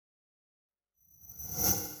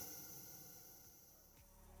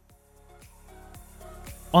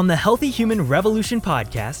On the Healthy Human Revolution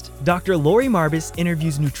podcast, Dr. Lori Marbas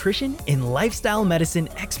interviews nutrition and lifestyle medicine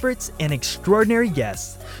experts and extraordinary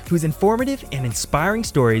guests whose informative and inspiring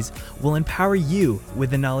stories will empower you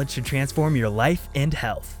with the knowledge to transform your life and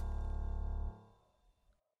health.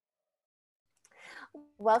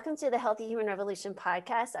 Welcome to the Healthy Human Revolution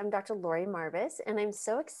podcast. I'm Dr. Lori Marbas, and I'm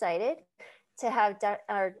so excited to have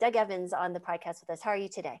Doug Evans on the podcast with us. How are you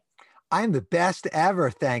today? I'm the best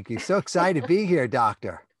ever. Thank you. So excited to be here,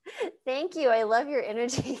 doctor. Thank you. I love your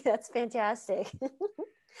energy. That's fantastic.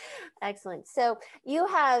 Excellent. So you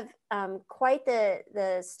have quite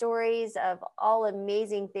the stories of all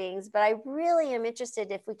amazing things, but I really am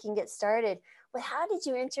interested if we can get started with how did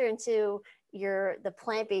you enter into the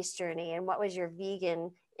plant-based journey, and what was your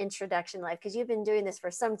vegan introduction like? Because you've been doing this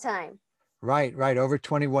for some time. Right. Over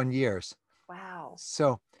 21 years. Wow.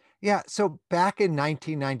 So back in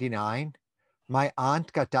 1999, my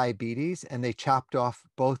aunt got diabetes and they chopped off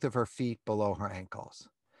both of her feet below her ankles.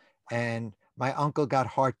 And my uncle got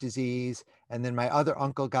heart disease, and then my other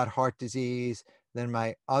uncle got heart disease. Then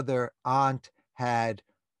my other aunt had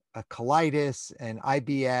a colitis and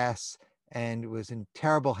IBS and was in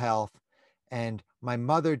terrible health. And my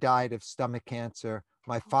mother died of stomach cancer.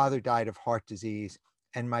 My father died of heart disease.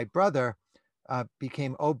 And my brother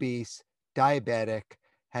became obese, diabetic,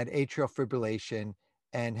 had atrial fibrillation,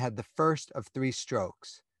 and had the first of 3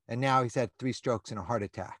 strokes. And now he's had 3 strokes and a heart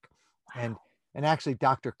attack. Wow. And actually,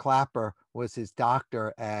 Dr. Clapper was his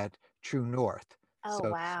doctor at True North. Oh,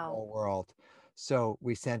 So wow. small world. So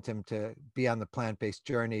we sent him to be on the plant-based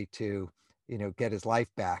journey to, get his life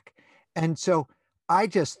back. And so I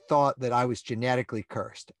just thought that I was genetically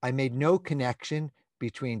cursed. I made no connection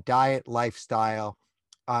between diet, lifestyle,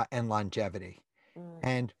 and longevity.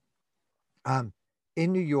 And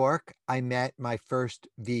in New York, I met my first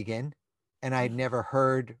vegan, and I had never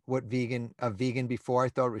heard of vegan before. I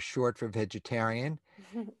thought it was short for vegetarian.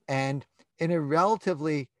 And in a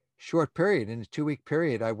relatively short period, in a 2-week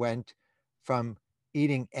period, I went from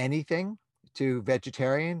eating anything to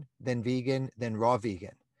vegetarian, then vegan, then raw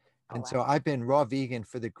vegan. And so I've been raw vegan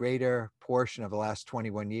for the greater portion of the last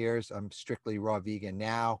 21 years. I'm strictly raw vegan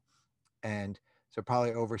now. And so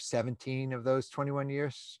probably over 17 of those 21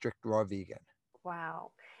 years, strict raw vegan. Wow.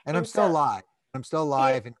 And I'm still alive. I'm still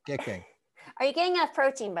alive and kicking. Are you getting enough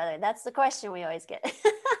protein, by the way? That's the question we always get.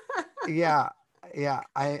 Yeah.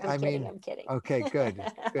 I'm kidding. Okay, good.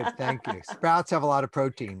 Thank you. Sprouts have a lot of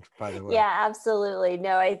protein, by the way. Yeah, absolutely.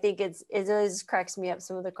 No, I think it always cracks me up,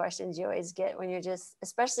 some of the questions you always get when you're just,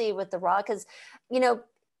 especially with the raw, because,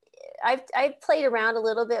 I've played around a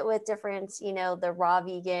little bit with different, the raw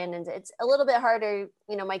vegan, and it's a little bit harder.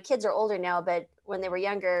 My kids are older now, but when they were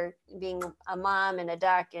younger, being a mom and a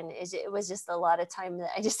doc, and it was just a lot of time that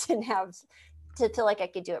I just didn't have to feel like I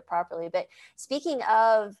could do it properly. But speaking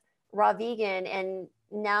of raw vegan, and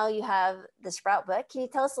now you have the Sprout book, can you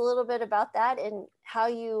tell us a little bit about that and how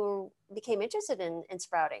you became interested in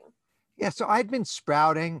sprouting? Yeah, so I'd been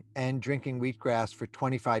sprouting and drinking wheatgrass for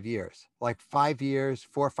 25 years, like 4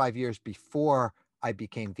 or 5 years before I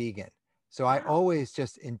became vegan. So I always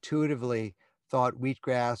just intuitively thought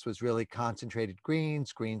wheatgrass was really concentrated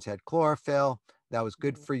greens. Greens had chlorophyll. That was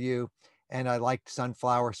good for you. And I liked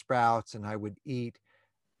sunflower sprouts, and I would eat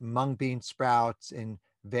mung bean sprouts in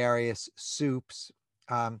various soups,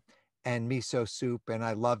 and miso soup. And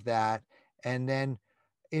I love that. And then,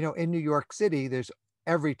 in New York City, there's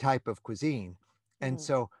every type of cuisine. And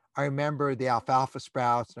so I remember the alfalfa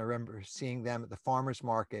sprouts, and I remember seeing them at the farmer's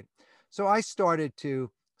market. So I started to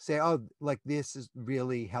say, oh, like this is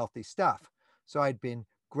really healthy stuff. So I'd been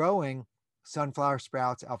growing sunflower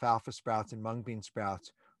sprouts, alfalfa sprouts, and mung bean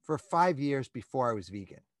sprouts for 5 years before I was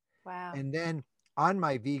vegan. Wow. And then on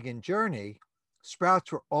my vegan journey,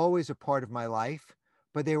 sprouts were always a part of my life,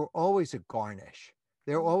 but they were always a garnish.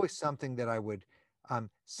 They were always something that I would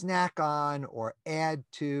snack on or add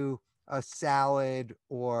to a salad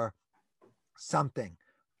or something.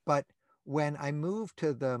 But when I moved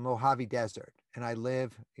to the Mojave Desert, and I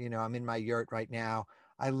live, I'm in my yurt right now,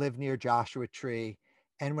 I live near Joshua Tree.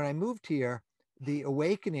 And when I moved here, the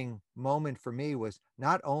awakening moment for me was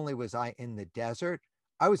not only was I in the desert,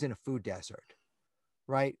 I was in a food desert,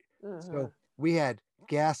 right? So we had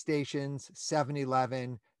gas stations,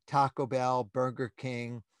 7-Eleven, Taco Bell, Burger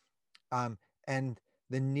King, and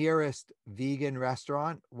the nearest vegan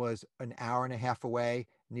restaurant was an hour and a half away.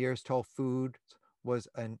 Nearest Whole Foods was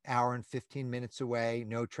an hour and 15 minutes away,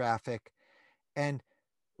 no traffic. And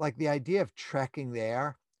like the idea of trekking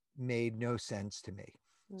there made no sense to me.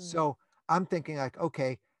 So I'm thinking like,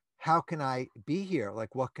 okay, how can I be here?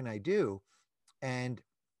 Like, what can I do? And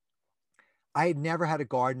I had never had a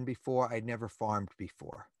garden before. I'd never farmed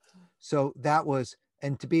before. So that was,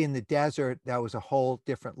 and to be in the desert, that was a whole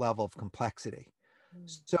different level of complexity.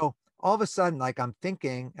 Mm. So all of a sudden, like I'm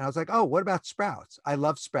thinking, and I was like, oh, what about sprouts? I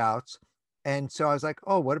love sprouts. And so I was like,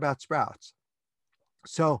 oh, what about sprouts?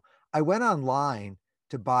 So I went online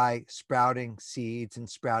to buy sprouting seeds and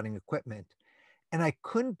sprouting equipment, and I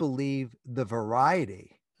couldn't believe the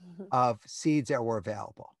variety of seeds that were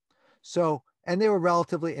available. So, and they were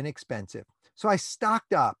relatively inexpensive. So I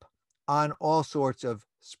stocked up on all sorts of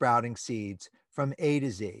sprouting seeds from A to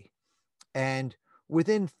Z. And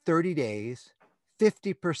within 30 days,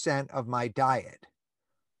 50% of my diet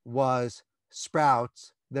was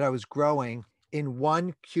sprouts that I was growing in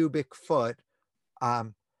 1 cubic foot.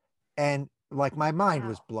 Um, and like my mind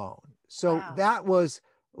was Wow. blown. So Wow. that was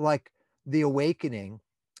like the awakening.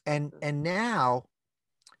 And now,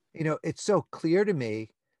 it's so clear to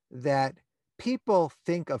me that people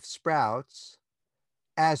think of sprouts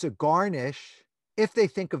as a garnish if they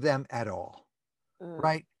think of them at all, Mm.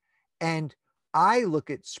 right? And I look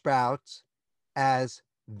at sprouts as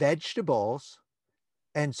vegetables.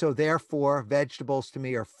 And so, therefore, vegetables to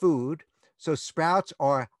me are food. So, sprouts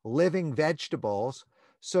are living vegetables.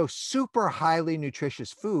 So, super highly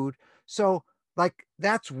nutritious food. So, like,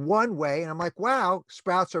 that's one way. And I'm like, wow,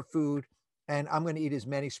 sprouts are food. And I'm going to eat as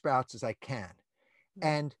many sprouts as I can. Mm.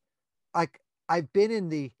 And like, I've been in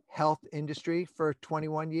the health industry for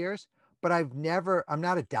 21 years, but I'm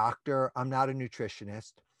not a doctor, I'm not a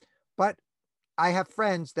nutritionist, but I have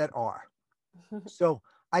friends that are. So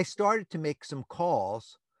I started to make some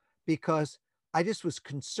calls because I just was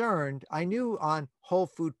concerned. I knew on whole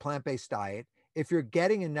food plant-based diet, if you're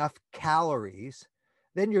getting enough calories,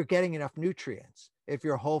 then you're getting enough nutrients. If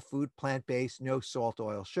you're whole food plant-based, no salt,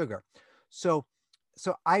 oil, sugar. So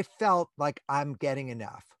so I felt like I'm getting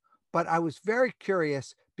enough. But I was very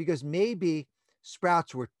curious because maybe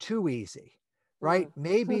sprouts were too easy, right?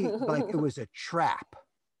 Maybe like it Mm. was a trap,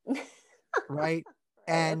 right? Right.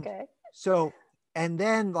 And Okay. so, and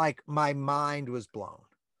then like my mind was blown,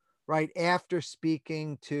 right? After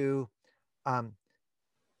speaking to um,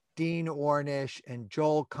 Dean Ornish and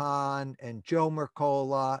Joel Kahn and Joe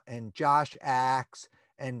Mercola and Josh Axe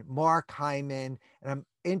and Mark Hyman, and I'm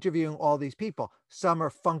interviewing all these people. Some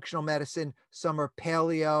are functional medicine, some are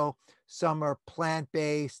paleo, some are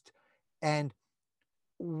plant-based. And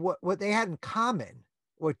what they had in common,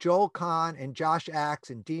 what Joel Kahn and Josh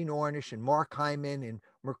Axe and Dean Ornish and Mark Hyman and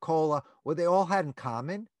Mercola, what they all had in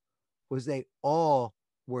common was they all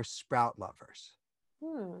were sprout lovers,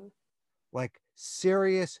 Hmm. like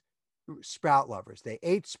serious sprout lovers. They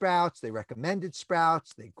ate sprouts, they recommended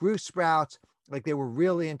sprouts, they grew sprouts, like they were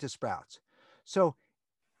really into sprouts. So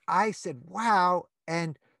I said, wow.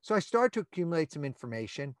 And so I started to accumulate some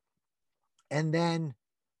information. And then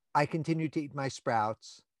I continued to eat my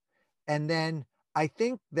sprouts. And then I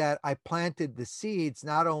think that I planted the seeds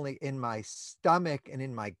not only in my stomach and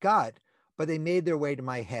in my gut, but they made their way to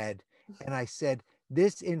my head. And I said,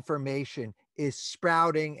 this information is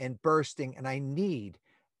sprouting and bursting, and I need,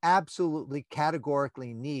 absolutely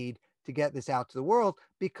categorically need to get this out to the world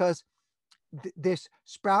because this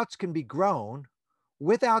sprouts can be grown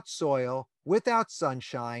without soil, without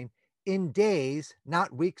sunshine, in days,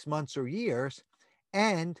 not weeks, months, or years,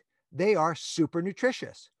 and they are super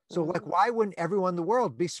nutritious. So, like, Mm. why wouldn't everyone in the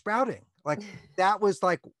world be sprouting? Like, that was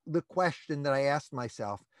like the question that I asked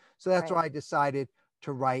myself. So that's Right. why I decided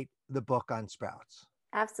to write the book on sprouts.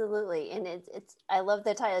 Absolutely. And it's I love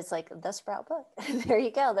the title. It's like the Sprout Book. There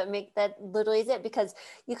you go. That literally is it because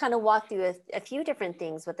you kind of walk through a few different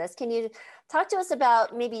things with this. Can you talk to us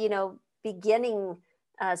about maybe, beginning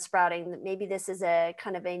sprouting? Maybe this is a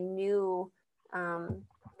kind of a new um,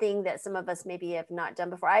 thing that some of us maybe have not done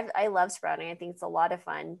before. I love sprouting. I think it's a lot of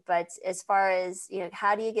fun. But as far as,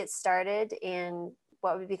 how do you get started and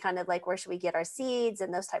what would be kind of like, where should we get our seeds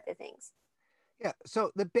and those type of things? Yeah.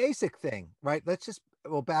 So the basic thing, right?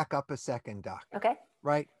 We'll back up a second, Doc, Okay.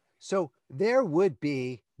 right? So there would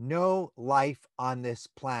be no life on this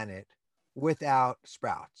planet without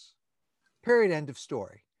sprouts. Period. End of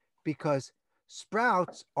story. Because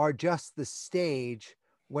sprouts are just the stage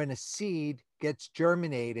when a seed gets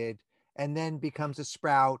germinated and then becomes a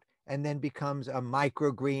sprout and then becomes a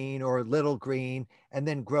microgreen or a little green and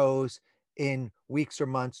then grows in weeks or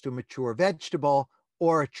months to a mature vegetable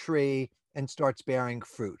or a tree and starts bearing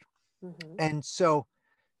fruit. Mm-hmm. And so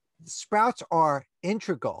sprouts are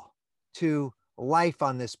integral to life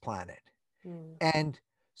on this planet. Mm. And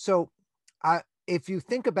so, if you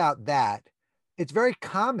think about that, it's very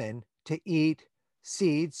common to eat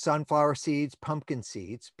seeds, sunflower seeds, pumpkin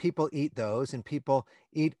seeds. People eat those, and people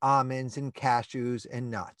eat almonds and cashews and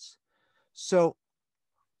nuts. So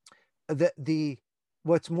the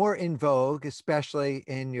what's more in vogue, especially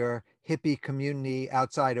in your hippie community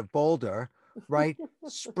outside of Boulder, right?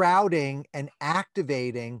 Sprouting and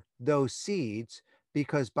activating those seeds,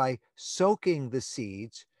 because by soaking the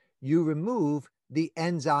seeds, you remove the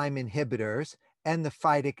enzyme inhibitors and the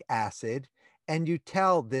phytic acid, and you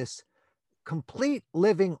tell this complete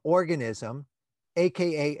living organism,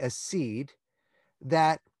 aka a seed,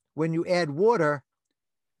 that when you add water,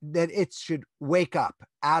 that it should wake up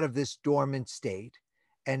out of this dormant state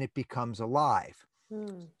and it becomes alive.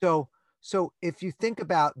 Mm. So if you think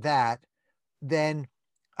about that, then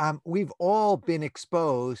we've all been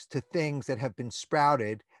exposed to things that have been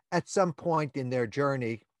sprouted at some point in their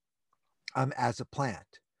journey as a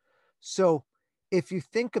plant. So if you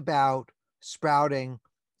think about sprouting,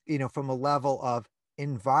 from a level of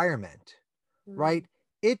environment, right?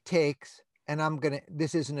 It takes, and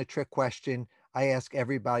this isn't a trick question. I ask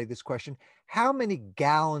everybody this question. How many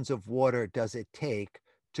gallons of water does it take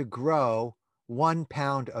to grow 1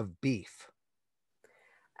 pound of beef?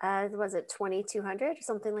 Was it 2,200 or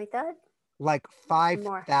something like that? Like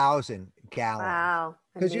 5,000 gallons. Wow.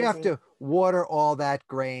 Because you have to water all that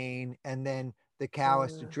grain, and then the cow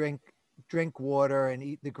has to drink water and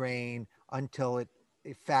eat the grain until it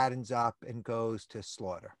fattens up and goes to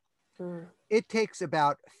slaughter. It takes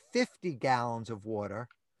about 50 gallons of water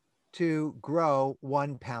to grow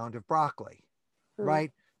 1 pound of broccoli,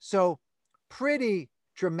 right? So pretty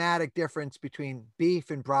dramatic difference between beef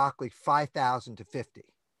and broccoli, 5,000 to 50.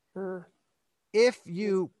 If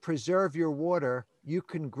you preserve your water, you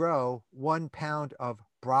can grow 1 pound of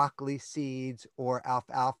broccoli seeds or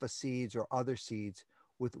alfalfa seeds or other seeds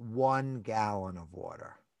with 1 gallon of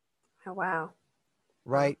water. Oh, wow.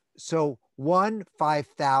 Right? So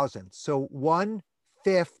 1/5,000. So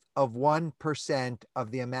 1/5 of 1%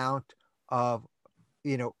 of the amount of,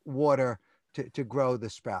 water to grow the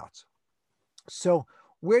sprouts. So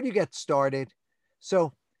where do you get started?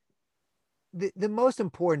 So the most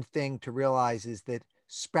important thing to realize is that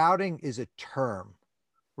sprouting is a term,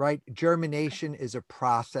 right? Germination is a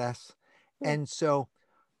process. And so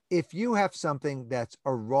if you have something that's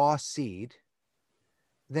a raw seed,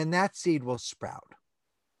 then that seed will sprout,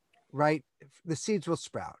 right? The seeds will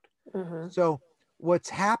sprout. So what's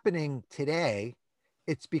happening today,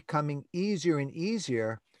 it's becoming easier and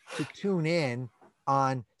easier to tune in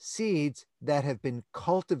on seeds that have been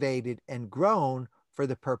cultivated and grown for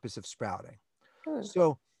the purpose of sprouting.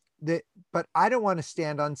 So but I don't want to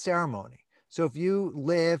stand on ceremony. So if you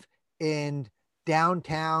live in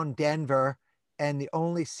downtown Denver and the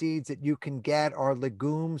only seeds that you can get are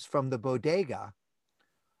legumes from the bodega,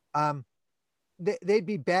 they'd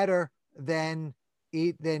be better than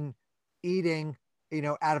eating,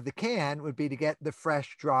 out of the can would be to get the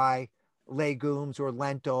fresh, dry legumes or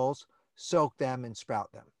lentils, soak them and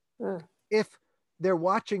sprout them. If they're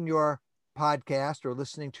watching your podcast or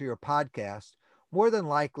listening to your podcast, more than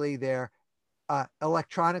likely they're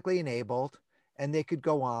electronically enabled, and they could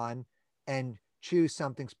go on and choose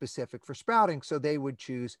something specific for sprouting. So they would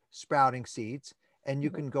choose sprouting seeds, and you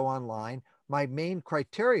can go online. My main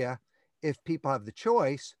criteria, if people have the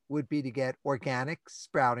choice, would be to get organic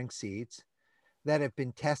sprouting seeds that have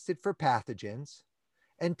been tested for pathogens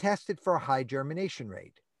and tested for a high germination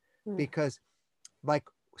rate, because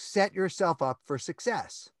set yourself up for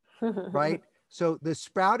success, right? So the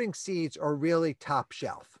sprouting seeds are really top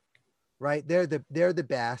shelf, right? They're the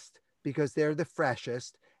best because they're the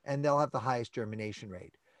freshest and they'll have the highest germination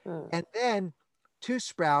rate. And then to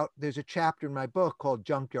sprout, there's a chapter in my book called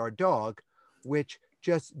Junkyard Dog, which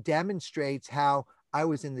just demonstrates how I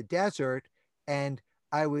was in the desert and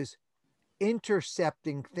I was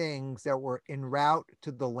intercepting things that were en route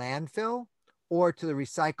to the landfill or to the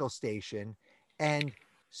recycle station and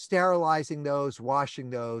sterilizing those, washing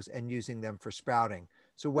those, and using them for sprouting.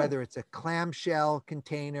 So whether it's a clamshell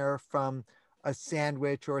container from a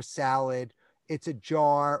sandwich or a salad, it's a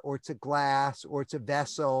jar or it's a glass or it's a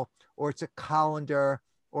vessel or it's a colander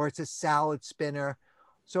or it's a salad spinner.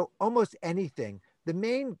 So almost anything. The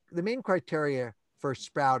main criteria for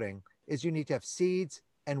sprouting is you need to have seeds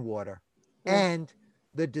and water and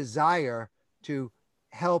the desire to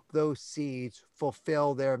help those seeds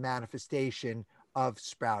fulfill their manifestation of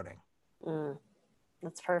sprouting.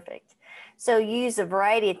 That's perfect. So you use a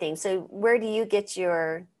variety of things. So where do you get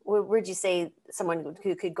where'd you say someone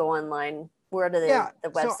who could go online? Where are the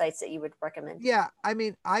websites that you would recommend? Yeah, I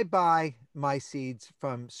mean, I buy my seeds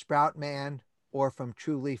from Sprout Man or from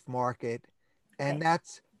True Leaf Market, and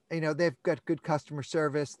that's, they've got good customer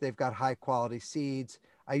service. They've got high quality seeds.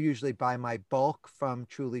 I usually buy my bulk from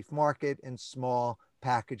True Leaf Market and small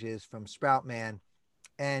packages from Sprout Man.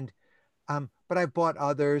 And But I bought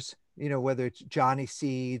others, whether it's Johnny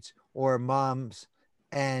Seeds or Mums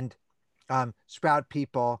and Sprout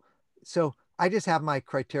People. So I just have my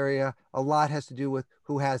criteria. A lot has to do with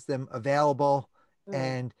who has them available Mm.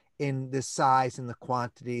 and in the size and the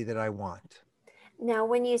quantity that I want. Now,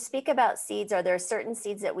 when you speak about seeds, are there certain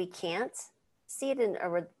seeds that we can't seed, and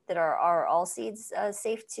or that are all seeds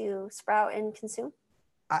safe to sprout and consume?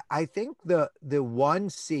 I think the one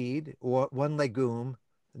seed or one legume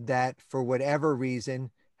that for whatever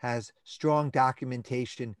reason has strong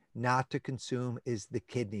documentation not to consume is the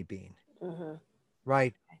kidney bean, Mm-hmm.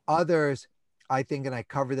 right? Others, I think, and I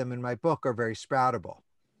cover them in my book, are very sproutable.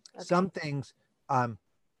 Okay. Some things um,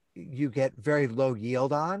 you get very low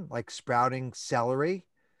yield on, like sprouting celery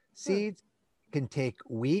Hmm. seeds can take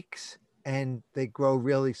weeks and they grow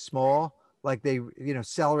really small. Like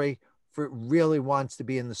celery really wants to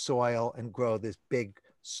be in the soil and grow this big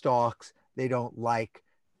stalks. They don't like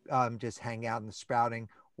just hang out in the sprouting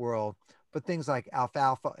world. But things like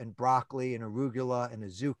alfalfa and broccoli and arugula and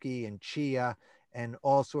azuki and chia and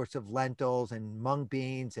all sorts of lentils and mung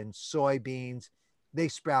beans and soybeans, they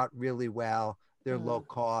sprout really well. They're low Mm.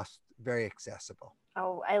 cost, very accessible.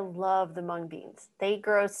 Oh, I love the mung beans. They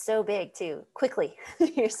grow so big too, quickly.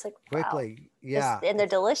 You're just like, wow. Quickly, yeah, And they're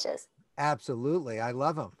delicious. absolutely. I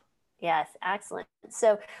love them. Yes, excellent.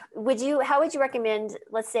 So, how would you recommend,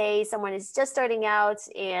 let's say someone is just starting out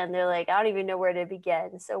and they're like, I don't even know where to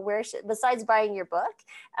begin. So, besides buying your book,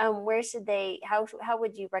 where should how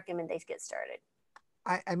would you recommend they get started?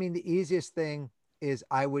 I mean, the easiest thing is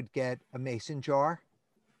I would get a mason jar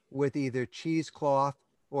with either cheesecloth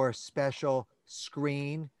or a special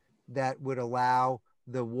screen that would allow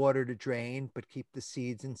the water to drain but keep the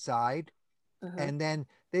seeds inside. Mm-hmm. And then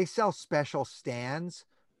they sell special stands,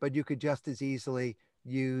 but you could just as easily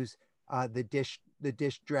use the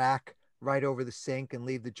dish drac right over the sink and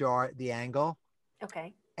leave the jar at the angle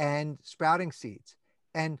Okay. and sprouting seeds.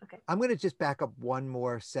 And Okay. I'm going to just back up one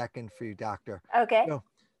more second for you, doctor. Okay.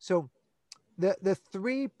 So the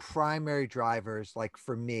three primary drivers, like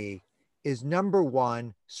for me, is number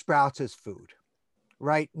one, sprouts as food,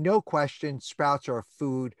 right? No question, sprouts are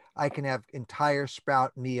food. I can have entire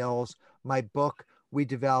sprout meals. My book, we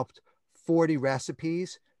developed 40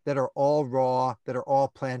 recipes that are all raw, that are all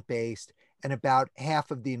plant-based, and about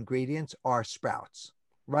half of the ingredients are sprouts,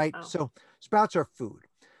 right? Oh. So sprouts are food.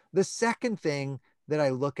 The second thing that I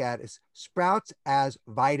look at is sprouts as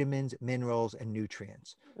vitamins, minerals, and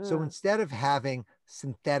nutrients. So Mm. instead of having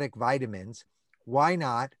synthetic vitamins, why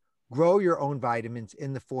not grow your own vitamins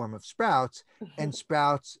in the form of sprouts? And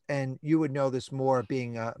sprouts, and you would know this more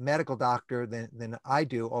being a medical doctor than I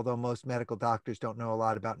do, although most medical doctors don't know a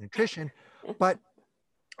lot about nutrition, but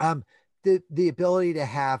um, the ability to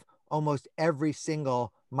have almost every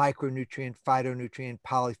single micronutrient, phytonutrient,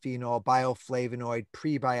 polyphenol, bioflavonoid,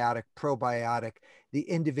 prebiotic, probiotic, the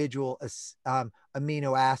individual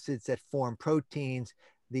amino acids that form proteins,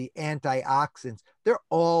 the antioxidants, they're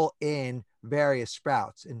all in various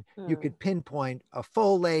sprouts. And you Mm. could pinpoint a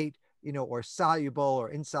folate, or soluble or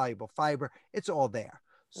insoluble fiber. It's all there.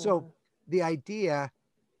 So Mm. the idea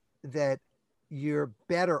that you're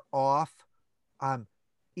better off um,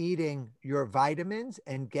 eating your vitamins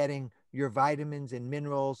and getting your vitamins and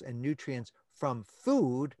minerals and nutrients from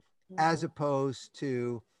food as Mm. opposed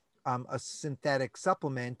to a synthetic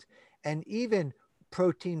supplement, and even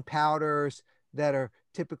protein powders that are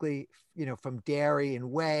typically from dairy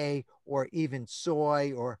and whey, or even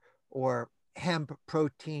soy or hemp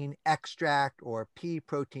protein extract or pea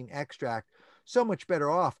protein extract. So much better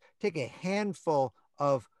off. Take a handful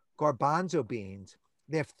of garbanzo beans.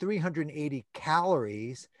 They have 380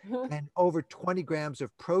 calories and over 20 grams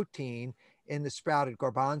of protein in the sprouted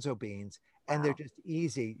garbanzo beans, and they're Wow. just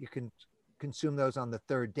easy. You can consume those on the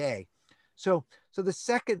third day. So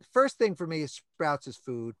the first thing for me is sprouts as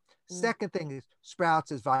food. Mm. Second thing is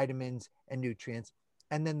sprouts as vitamins and nutrients.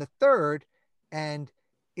 And then the third, and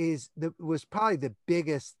was probably the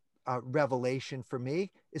biggest revelation for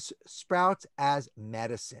me, is sprouts as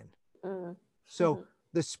medicine. Mm. So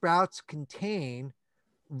the sprouts contain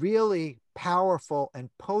really powerful and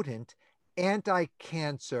potent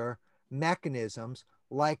anti-cancer mechanisms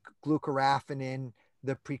like glucoraphanin,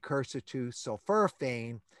 the precursor to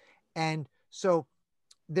sulforaphane. And so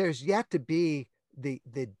there's yet to be the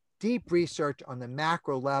deep research on the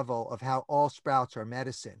macro level of how all sprouts are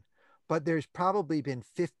medicine, but there's probably been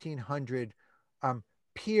 1,500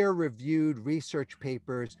 peer-reviewed research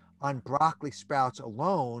papers on broccoli sprouts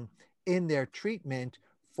alone in their treatment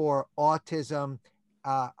for autism,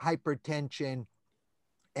 hypertension,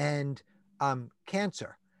 and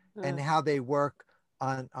cancer, and Mm. how they work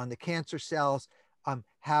on the cancer cells,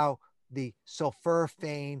 how the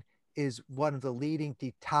sulforaphane is one of the leading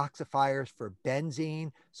detoxifiers for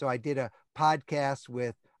benzene. So I did a podcast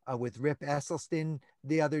with Rip Esselstyn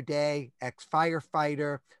the other day,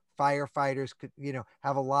 ex-firefighter. Firefighters could,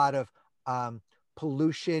 have a lot of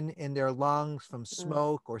pollution in their lungs from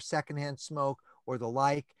smoke or secondhand smoke or the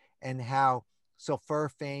like, and how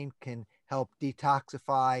sulforaphane can help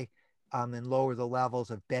detoxify and lower the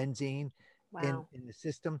levels of benzene in the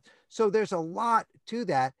system. So there's a lot to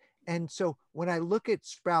that. And so when I look at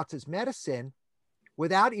sprouts as medicine,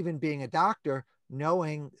 without even being a doctor,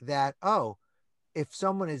 knowing that, oh, if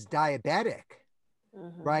someone is diabetic,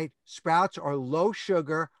 right, sprouts are low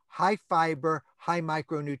sugar, high fiber, high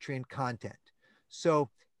micronutrient content. So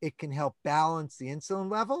it can help balance the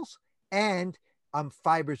insulin levels, and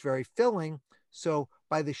fiber is very filling. So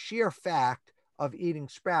by the sheer fact of eating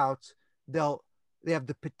sprouts, they have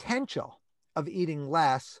the potential of eating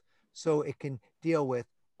less, so it can deal with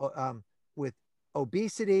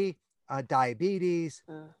obesity, diabetes.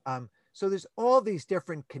 So there's all these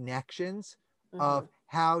different connections of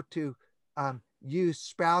how to use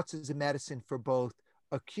sprouts as a medicine for both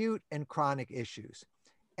acute and chronic issues.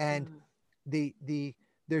 And there's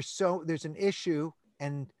an issue,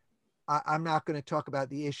 and I'm not going to talk about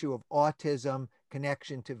the issue of autism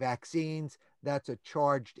connection to vaccines. That's a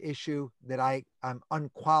charged issue that I'm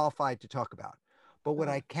unqualified to talk about. But what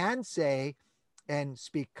I can say and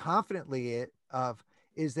speak confidently of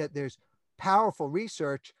is that there's powerful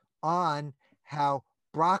research on how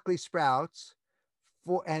broccoli sprouts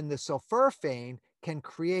and the sulforaphane can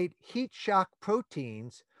create heat shock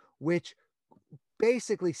proteins, which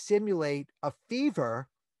basically simulate a fever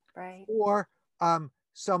for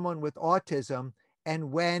someone with autism.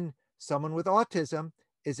 And when someone with autism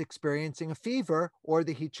is experiencing a fever or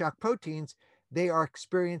the heat shock proteins, they are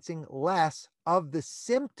experiencing less of the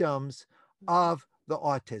symptoms of the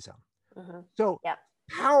autism. So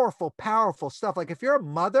powerful, powerful stuff. Like if you're a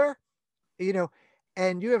mother,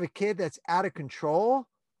 and you have a kid that's out of control,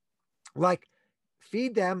 like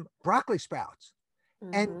feed them broccoli sprouts.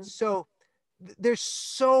 And so there's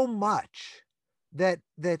so much that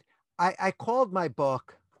I called my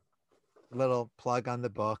book, little plug on the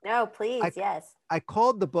book. No, please. Yes. I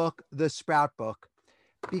called the book The Sprout Book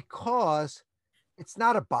because it's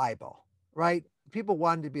not a Bible, right? People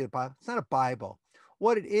wanted to be a Bible. It's not a Bible.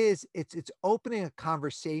 What it is, it's opening a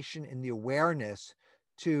conversation in the awareness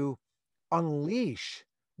to unleash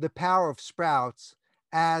the power of sprouts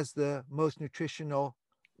as the most nutritious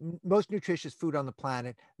food on the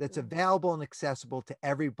planet, that's available and accessible to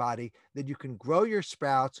everybody, that you can grow your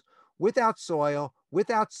sprouts without soil,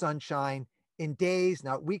 without sunshine, in days,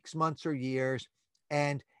 not weeks, months, or years.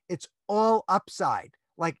 And it's all upside.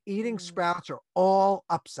 Like eating sprouts are all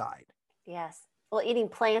upside. Yes. Well, eating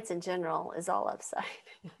plants in general is all upside.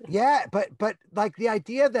 Yeah, but like the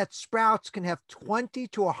idea that sprouts can have 20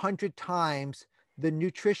 to 100 times the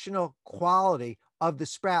nutritional quality of the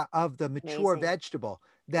sprout, of the mature vegetable,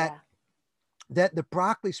 that the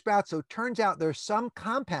broccoli sprouts. So it turns out there's some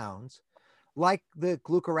compounds like the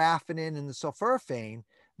glucoraphanin and the sulforaphane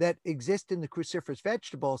that exist in the cruciferous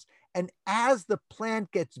vegetables. And as the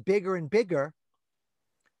plant gets bigger and bigger,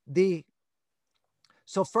 the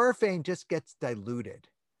sulforaphane just gets diluted.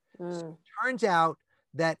 So it turns out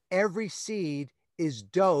that every seed is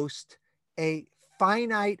dosed a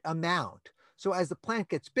finite amount. So as the plant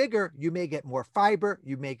gets bigger, you may get more fiber,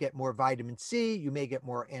 you may get more vitamin C, you may get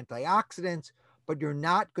more antioxidants, but you're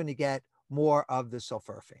not going to get more of the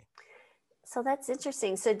sulforaphane. So that's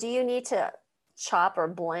interesting. So do you need to chop or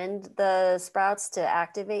blend the sprouts to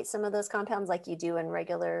activate some of those compounds like you do in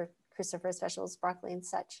regular cruciferous vegetables, broccoli and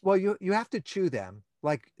such? Well, you have to chew them.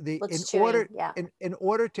 Like in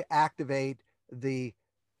order to activate the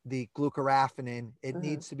glucoraphanin, it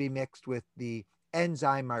needs to be mixed with the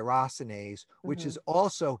enzyme myrosinase, which is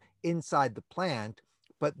also inside the plant,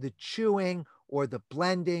 but the chewing or the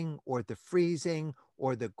blending or the freezing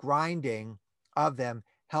or the grinding of them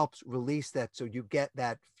helps release that, so you get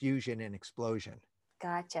that fusion and explosion.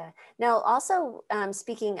 Gotcha. Now, also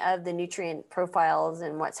speaking of the nutrient profiles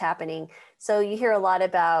and what's happening, so you hear a lot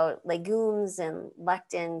about legumes and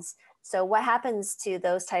lectins. So what happens to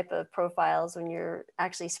those type of profiles when you're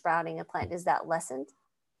actually sprouting a plant? Is that lessened?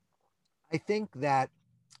 I think that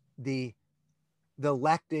the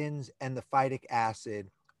lectins and the phytic acid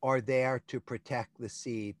are there to protect the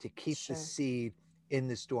seed, to keep the seed in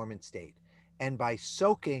this dormant state. And by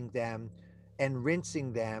soaking them and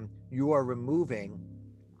rinsing them, you are removing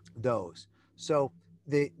those. So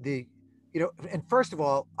and first of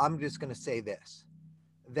all, I'm just going to say this,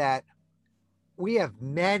 that we have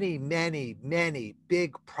many, many, many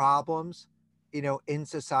big problems, in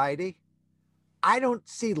society. I don't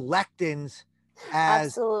see lectins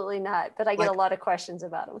as Absolutely not. But I get like a lot of questions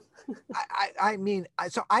about them. I mean,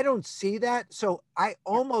 so I don't see that. So I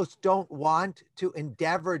Yeah. almost don't want to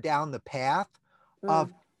endeavor down the path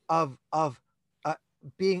of Mm, of uh,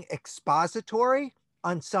 being expository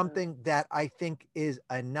on mm, something that I think is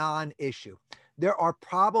a non-issue. There are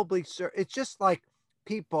probably it's just like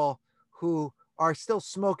people who are still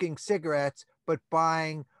smoking cigarettes but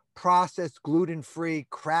buying processed gluten-free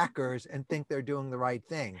crackers and think they're doing the right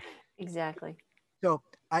thing. exactly. So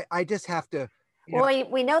I just have to, you know, Well,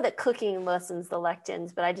 we know that cooking lessens the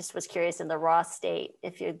lectins, but I just was curious in the raw state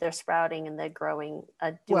if they're sprouting and they're growing,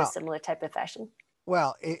 do a well, similar type of fashion.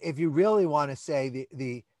 Well, if you really want to say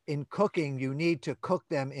the in cooking, you need to cook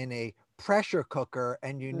them in a pressure cooker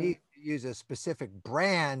and you Mm, need to use a specific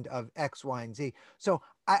brand of X, Y, and Z. So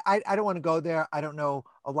I don't want to go there. I don't know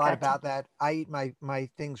a lot gotcha. about that. I eat my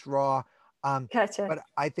things raw. Gotcha. But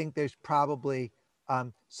I think there's probably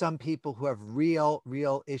some people who have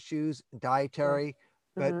real issues dietary,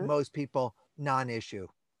 but Mm-hmm. most people non-issue.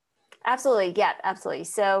 Absolutely. Yeah, absolutely.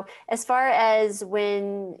 So, as far as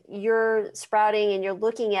when you're sprouting and you're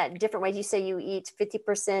looking at different ways, you say you eat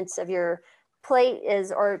 50% of your plate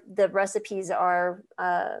is, or the recipes are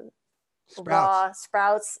Sprouts. raw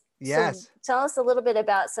sprouts. So, Yes. tell us a little bit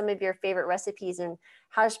about some of your favorite recipes and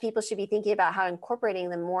how people should be thinking about how incorporating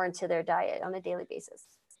them more into their diet on a daily basis.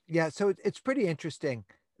 Yeah, so it's pretty interesting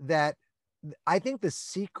that I think the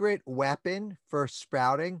secret weapon for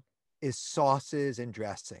sprouting is sauces and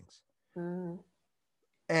dressings. Mm,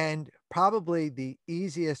 And probably the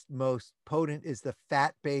easiest, most potent is the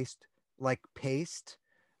fat-based like paste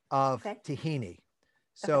of okay. tahini.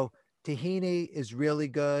 Okay. So tahini is really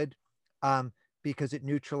good um, because it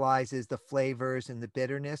neutralizes the flavors and the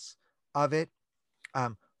bitterness of it.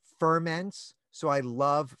 um, Ferments. So I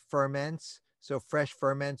love ferments. So fresh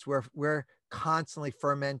ferments. We're constantly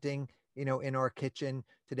fermenting, in our kitchen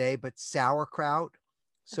today. But sauerkraut.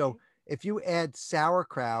 So Okay. if you add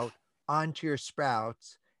sauerkraut onto your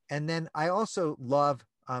sprouts, and then I also love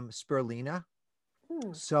spirulina.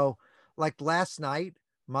 Hmm. So like last night,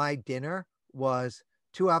 my dinner was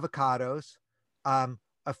two avocados,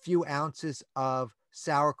 a few ounces of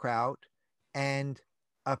sauerkraut, and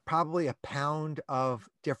probably a pound of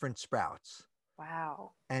different sprouts.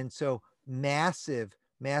 Wow. And so massive,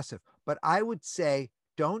 massive. But I would say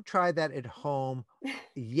don't try that at home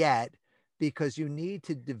yet because you need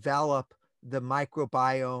to develop the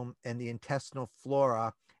microbiome and the intestinal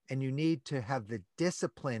flora, and you need to have the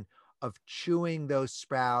discipline of chewing those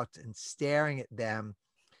sprouts and staring at them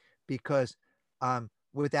because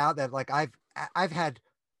without that, like I've had,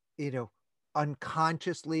 you know,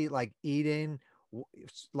 unconsciously like eating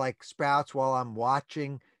like sprouts while I'm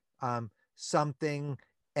watching something,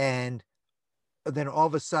 and then all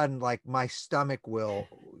of a sudden like my stomach will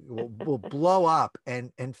blow up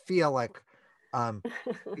and feel like um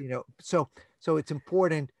so it's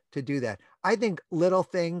important to do that. I think little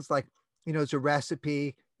things like, it's a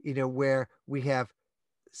recipe, where we have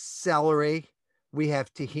celery, we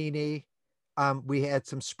have tahini, we had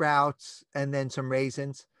some sprouts and then some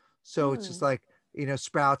raisins. So it's just Hmm. like,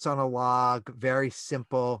 sprouts on a log, very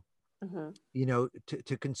simple, Hmm.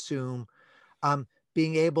 to consume. Um,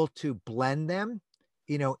 Being able to blend them,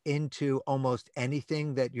 into almost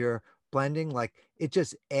anything that you're blending, like it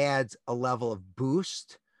just adds a level of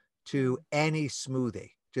boost to any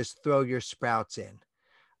smoothie. Just throw your sprouts in.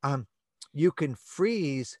 Um, you can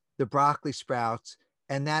freeze the broccoli sprouts,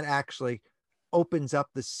 and that actually opens up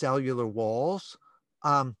the cellular walls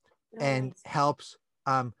um, and Nice. helps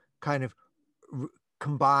kind of r-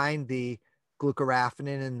 combine the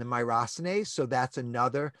glucoraphanin and the myrosinase. So that's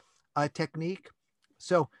another technique.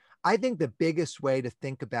 So I think the biggest way to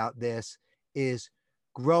think about this is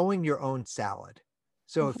growing your own salad.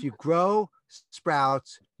 So if you grow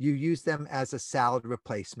sprouts, you use them as a salad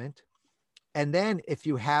replacement. And then if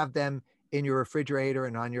you have them in your refrigerator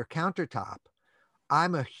and on your countertop,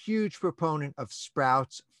 I'm a huge proponent of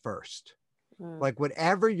sprouts first. Mm. Like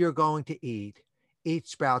whatever you're going to eat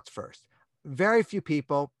sprouts first. Very few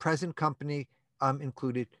people, present company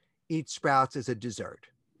included, eat sprouts as a dessert,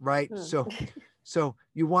 right? Hmm. So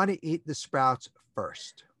you want to eat the sprouts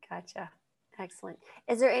first. Gotcha. Excellent.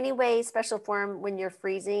 Is there any way, special form, when you're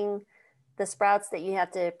freezing the sprouts that you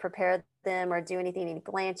have to prepare them or do anything, any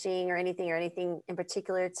blanching or anything in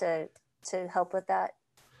particular to help with that?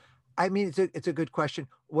 I mean, it's a good question.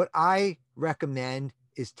 What I recommend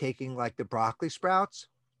is taking like the broccoli sprouts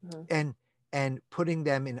Mhm. and putting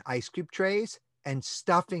them in ice cube trays and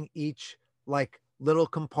stuffing each like little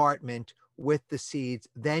compartment with the seeds.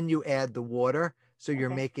 Then you add the water. So you're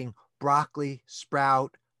Okay. making broccoli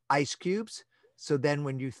sprout ice cubes. So then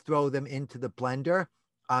when you throw them into the blender,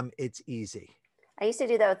 it's easy. I used to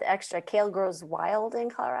do that with the extra kale grows wild in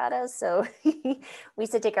Colorado. So we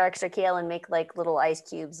used to take our extra kale and make like little ice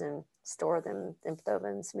cubes and store them and throw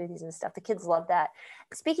them in smoothies and stuff. The kids love that.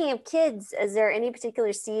 Speaking of kids, is there any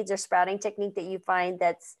particular seeds or sprouting technique that you find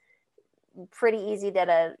that's pretty easy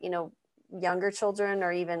that younger children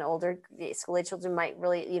or even older school age children might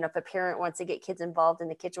really, if a parent wants to get kids involved in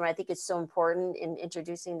the kitchen, I think it's so important in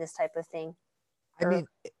introducing this type of thing. I mean,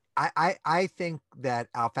 I think that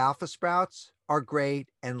alfalfa sprouts are great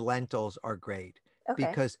and lentils are great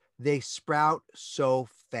because they sprout so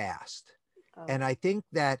fast. And I think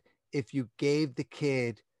that if you gave the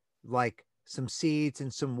kid like some seeds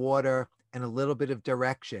and some water and a little bit of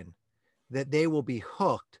direction, that they will be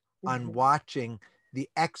hooked on watching the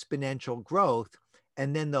exponential growth,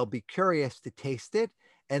 and then they'll be curious to taste it,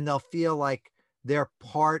 and they'll feel like they're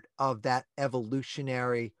part of that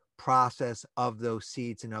evolutionary process of those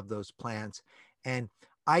seeds and of those plants. And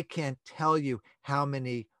I can't tell you how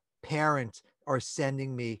many parents are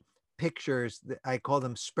sending me pictures, I call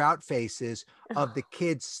them sprout faces, of the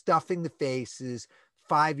kids stuffing the faces,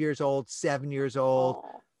 5 years old, 7 years old,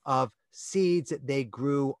 of seeds that they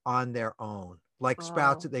grew on their own, like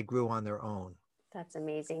sprouts that they grew on their own. That's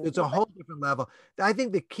amazing. It's a whole different level. I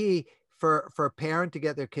think the key for a parent to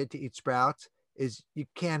get their kid to eat sprouts is you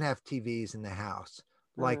can't have TVs in the house.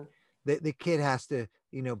 Like the kid has to,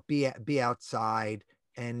 be outside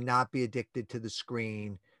and not be addicted to the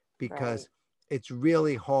screen, because it's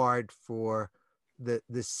really hard for the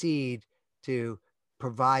seed to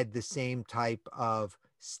provide the same type of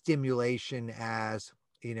stimulation as,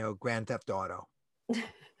 Grand Theft Auto.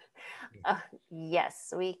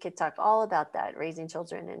 Yes, we could talk all about that, raising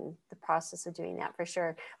children and the process of doing that for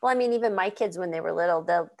sure. Well, I mean, even my kids, when they were little,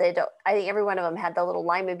 they don't, I think every one of them had the little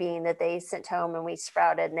lima bean that they sent home and we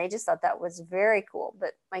sprouted, and they just thought that was very cool.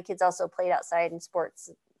 But my kids also played outside in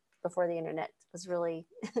sports before the internet was really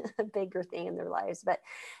a bigger thing in their lives. But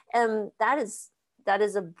that is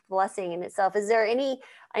a blessing in itself. Is there any,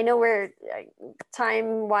 I know we're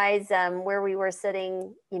time wise, where we were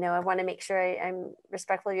sitting, I want to make sure I'm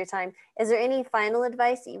respectful of your time. Is there any final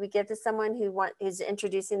advice that you would give to someone who's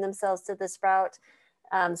introducing themselves to the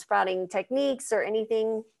sprouting techniques or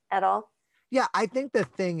anything at all? Yeah, I think the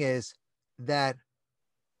thing is that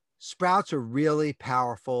sprouts are really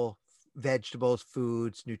powerful vegetables,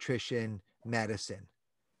 foods, nutrition, medicine,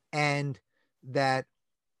 and that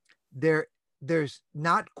there's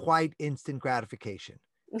not quite instant gratification.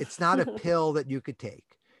 It's not a pill that you could take.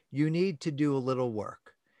 You need to do a little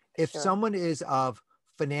work. If someone is of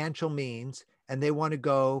financial means and they want to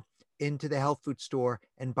go into the health food store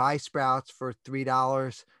and buy sprouts for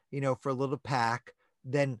 $3, for a little pack,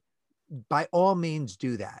 then by all means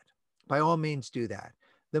do that. By all means do that.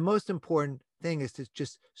 The most important thing is to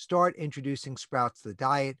just start introducing sprouts to the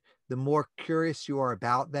diet. The more curious you are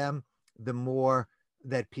about them, the more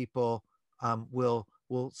that people will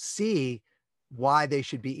see why they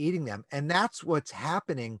should be eating them. And that's what's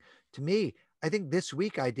happening to me. I think this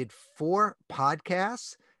week I did 4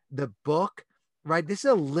 podcasts, the book, right? This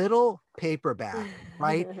is a little paperback,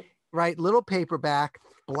 right? Right. Little paperback,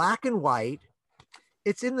 black and white.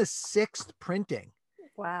 It's in the 6th printing.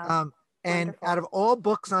 Wow. And Wonderful. Out of all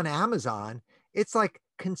books on Amazon, it's like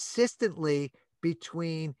consistently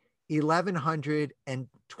between 1,100 and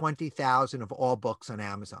 20,000 of all books on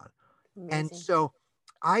Amazon. Amazing. And so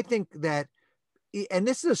I think that, and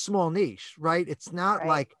this is a small niche, right? It's not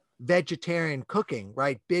like vegetarian cooking,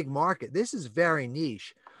 right? Big market. This is very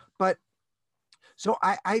niche. But so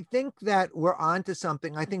I think that we're on to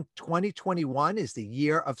something. I think 2021 is the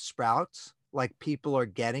year of sprouts. Like, people are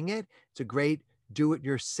getting it. It's a great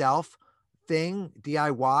do-it-yourself thing,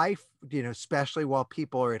 DIY, especially while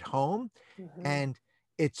people are at home. And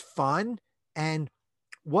it's fun. And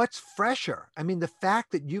what's fresher? I mean, the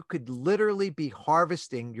fact that you could literally be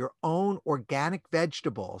harvesting your own organic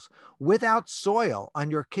vegetables without soil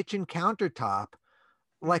on your kitchen countertop,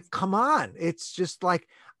 like, come on. It's just like,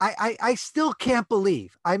 I still can't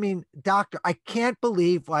believe. I mean, doctor, I can't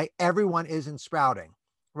believe why everyone isn't sprouting,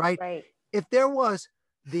 right? Right. If there was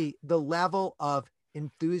the level of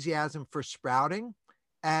enthusiasm for sprouting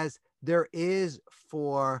as there is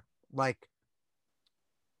for, like,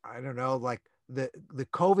 I don't know, like the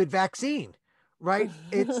COVID vaccine, right?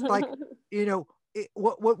 It's like,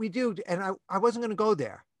 what we do, and I wasn't going to go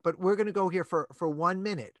there, but we're going to go here for 1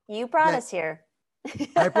 minute. You brought us here.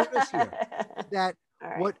 I brought us here. That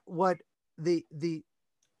right. what the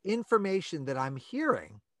information that I'm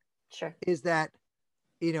hearing is that,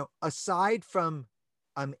 aside from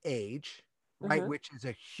age, right, which is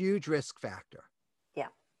a huge risk factor. Yeah.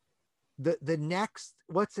 the next,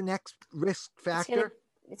 what's the next risk factor?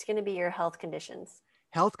 It's gonna be your health conditions.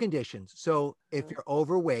 Health conditions. So if Mhm. you're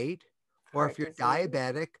overweight, or if Heart you're disease.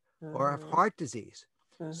 diabetic, or have Mhm. heart disease.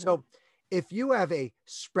 Mhm. So if you have a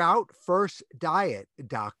sprout first diet,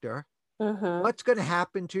 doctor, Mhm. what's going to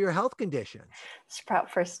happen to your health conditions? Sprout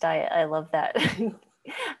first diet. I love that.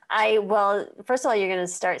 Well, first of all, you're gonna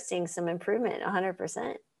start seeing some improvement,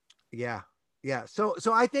 100%. Yeah. Yeah. So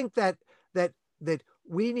I think that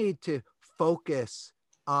we need to focus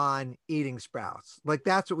on eating sprouts. Like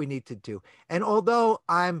that's what we need to do. And although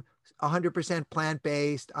I'm 100%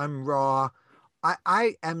 plant-based, I'm raw,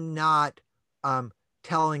 I am not um,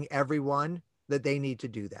 telling everyone that they need to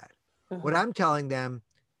do that. What Mhm. I'm telling them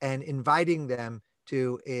and inviting them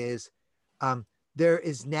to is um, there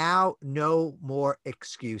is now no more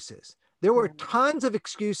excuses. There were Mhm. tons of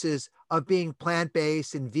excuses of being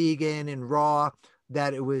plant-based and vegan and raw,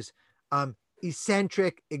 that it was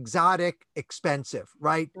eccentric, exotic, expensive,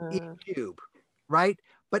 right? Eat Mhm. a cube, right?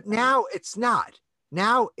 But now it's not.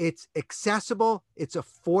 Now it's accessible, it's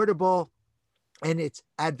affordable, and it's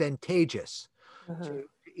advantageous to, Mhm.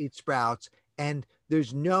 to eat sprouts. And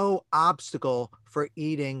there's no obstacle for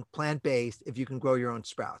eating plant-based if you can grow your own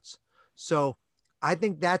sprouts. So I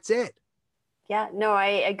think that's it. Yeah, no, I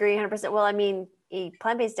agree 100%. Well, I mean,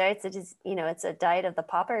 plant-based diets, it is, it's a diet of the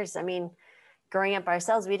paupers. I mean, growing up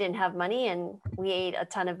ourselves, we didn't have money and we ate a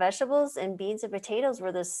ton of vegetables, and beans and potatoes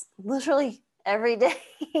were this literally every day.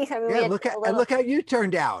 I mean, we Yeah, had look at a and little, look how you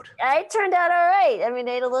turned out. I turned out all right. I mean,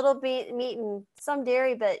 I ate a little meat and some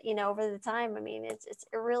dairy, but over the time, I mean, it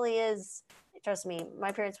really is. Trust me,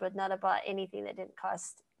 my parents would not have bought anything that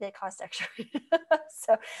cost extra.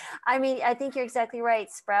 So, I mean, I think you're exactly right.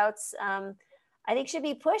 Sprouts, I think should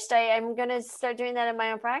be pushed. I'm going to start doing that in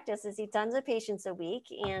my own practice. I see tons of patients a week,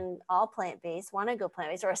 and all plant based, want to go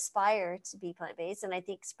plant based or aspire to be plant based, and I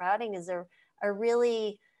think sprouting is a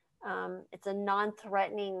really it's a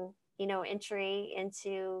non-threatening entry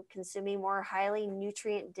into consuming more highly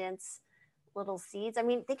nutrient dense little seeds. I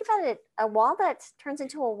mean, think about it. A walnut turns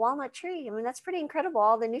into a walnut tree. I mean, that's pretty incredible.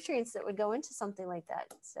 All the nutrients that would go into something like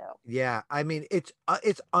that. So, Yeah, I mean it's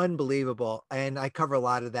unbelievable, and I cover a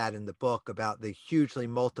lot of that in the book about the hugely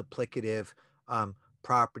multiplicative um,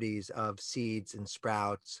 properties of seeds and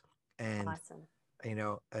sprouts. And awesome.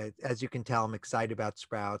 as you can tell, I'm excited about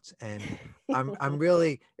sprouts, and I'm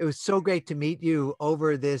really. It was so great to meet you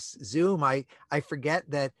over this Zoom. I forget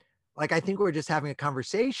that, like I think we're just having a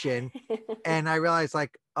conversation, and I realized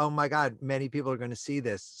like, oh my God, many people are going to see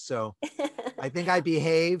this. So I think I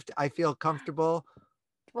behaved. I feel comfortable.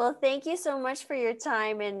 Well, thank you so much for your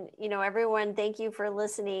time. And, everyone, thank you for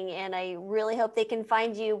listening. And I really hope they can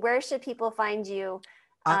find you. Where should people find you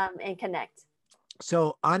Uh, and connect?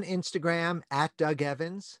 So on Instagram at Doug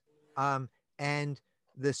Evans, and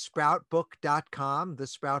the sproutbook.com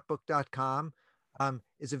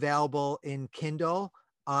is available in Kindle,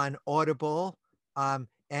 on Audible,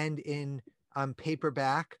 and in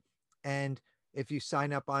paperback. And if you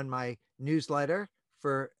sign up on my newsletter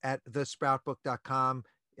for at thesproutbook.com,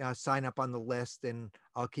 sign up on the list and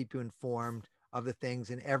I'll keep you informed of the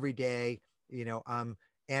things. And every day, I'm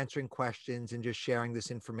answering questions and just sharing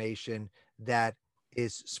this information that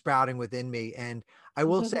is sprouting within me. And I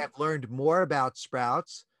will say I've learned more about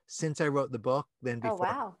sprouts since I wrote the book than Oh, before.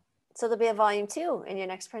 wow. So there'll be a volume 2 in your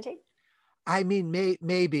next printing? I mean,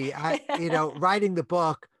 maybe writing the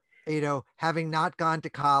book, having not gone to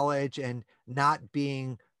college and not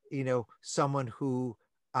being, someone who,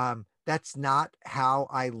 that's not how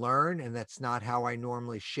I learn and that's not how I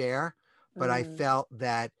normally share. But I Mm, felt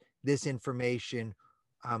that this information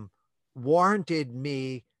um, warranted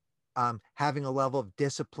me having a level of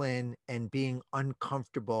discipline and being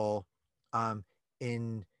uncomfortable um,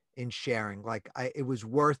 in sharing. Like it was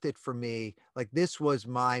worth it for me. Like this was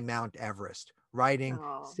my Mount Everest, writing oh,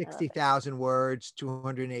 I love it. 60,000 words,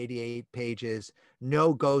 288 pages,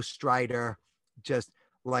 no ghostwriter, just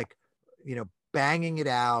like, banging it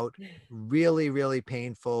out, really, really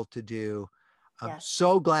painful to do. I'm Yes.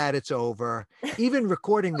 so glad it's over. Even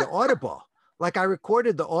recording the Audible, like I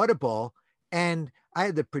recorded the Audible and I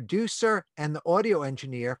had the producer and the audio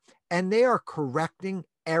engineer, and they are correcting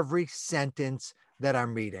every sentence that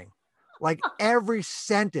I'm reading. Like every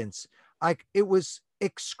sentence, like it was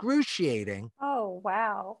excruciating. Oh,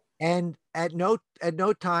 wow. And at no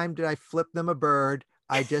time did I flip them a bird.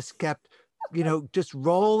 I just kept, just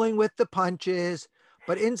rolling with the punches.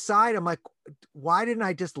 But inside, I'm like, why didn't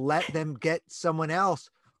I just let them get someone else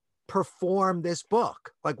perform this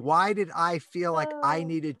book? Like, why did I feel like I Oh.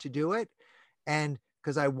 needed to do it? And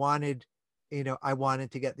because I wanted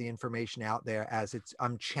to get the information out there as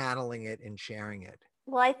I'm channeling it and sharing it.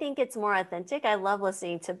 Well, I think it's more authentic. I love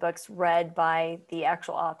listening to books read by the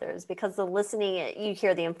actual authors, because the listening, you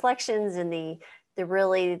hear the inflections and the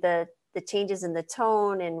changes in the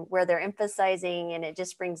tone and where they're emphasizing, and it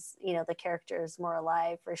just brings, the characters more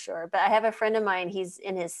alive for sure. But I have a friend of mine, he's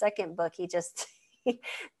in his second book. He just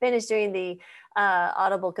finished doing the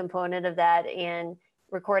Audible component of that and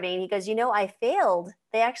recording. He goes, I failed.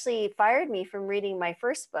 They actually fired me from reading my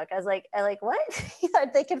first book. I was like, what? You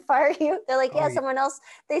thought they could fire you? They're like, yeah, someone else.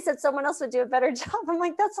 They said someone else would do a better job. I'm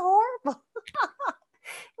like, that's horrible.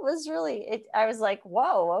 It was really, I was like,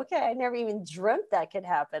 whoa, okay. I never even dreamt that could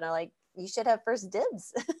happen. You should have first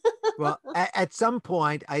dibs. Well, at some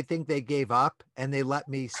point, I think they gave up and they let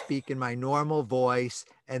me speak in my normal voice,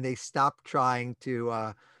 and they stopped trying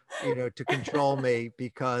to, to control me,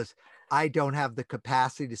 because I don't have the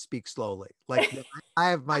capacity to speak slowly. Like, I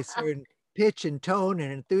have my certain pitch and tone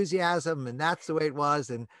and enthusiasm, and that's the way it was.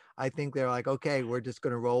 And I think they're like, okay, we're just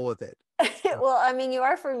going to roll with it. Well, I mean, you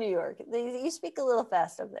are from New York. You speak a little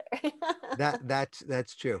fast up there.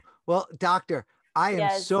 That's true. Well, Doctor, I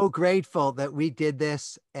am so grateful that we did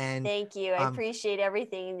this. And thank you. I appreciate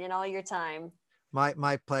everything and all your time.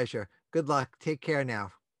 My pleasure. Good luck. Take care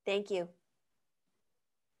now. Thank you.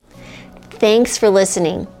 Thanks for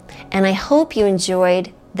listening. And I hope you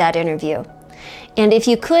enjoyed that interview. And if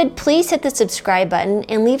you could, please hit the subscribe button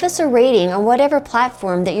and leave us a rating on whatever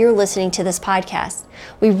platform that you're listening to this podcast.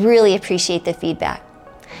 We really appreciate the feedback.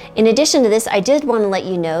 In addition to this, I did want to let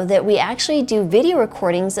you know that we actually do video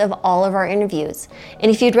recordings of all of our interviews.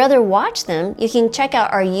 And if you'd rather watch them, you can check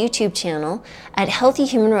out our YouTube channel at Healthy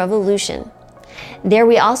Human Revolution. There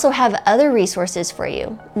we also have other resources for you.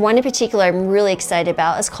 One in particular I'm really excited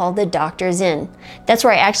about is called The Doctor's In. That's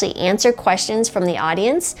where I actually answer questions from the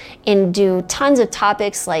audience and do tons of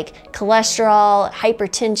topics like cholesterol,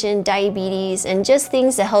 hypertension, diabetes, and just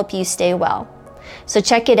things to help you stay well. So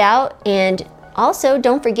check it out, and also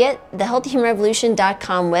don't forget the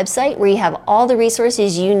healthyhumanrevolution.com website, where you have all the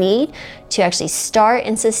resources you need to actually start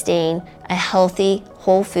and sustain a healthy,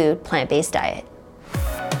 whole food, plant-based diet.